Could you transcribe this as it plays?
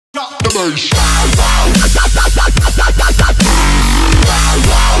Hello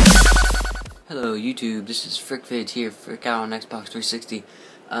YouTube, this is FrickVids here, Frick Out on Xbox 360.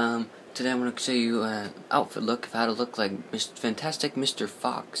 Today I'm going to show you an outfit look of how to look like Fantastic Mr.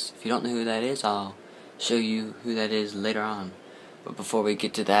 Fox. If you don't know who that is, I'll show you who that is later on. But before we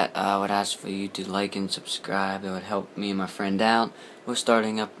get to that, I would ask for you to like and subscribe. It would help me and my friend out. We're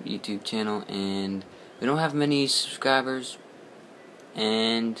starting up a YouTube channel and we don't have many subscribers,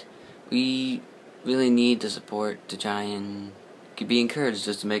 and we really need the support to try and be encouraged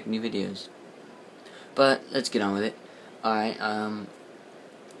just to make new videos. But let's get on with it. Alright,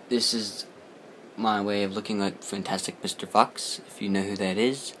 this is my way of looking like Fantastic Mr. Fox, if you know who that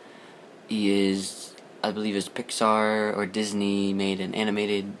is. He is, I believe it's Pixar or Disney made an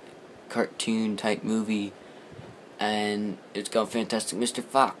animated cartoon type movie, and it's called Fantastic Mr.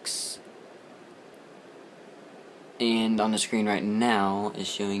 Fox. And on the screen right now is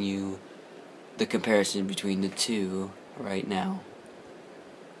showing you the comparison between the two right now.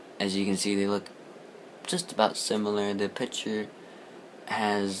 As you can see, they look just about similar. The picture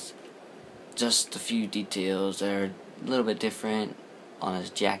has just a few details that are a little bit different on his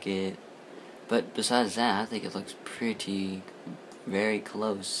jacket, but besides that, I think it looks very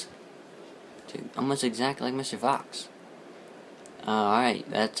close to almost exactly like Mr. Fox. Alright,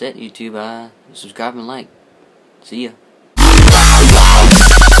 that's it, YouTube. Subscribe and like. See ya.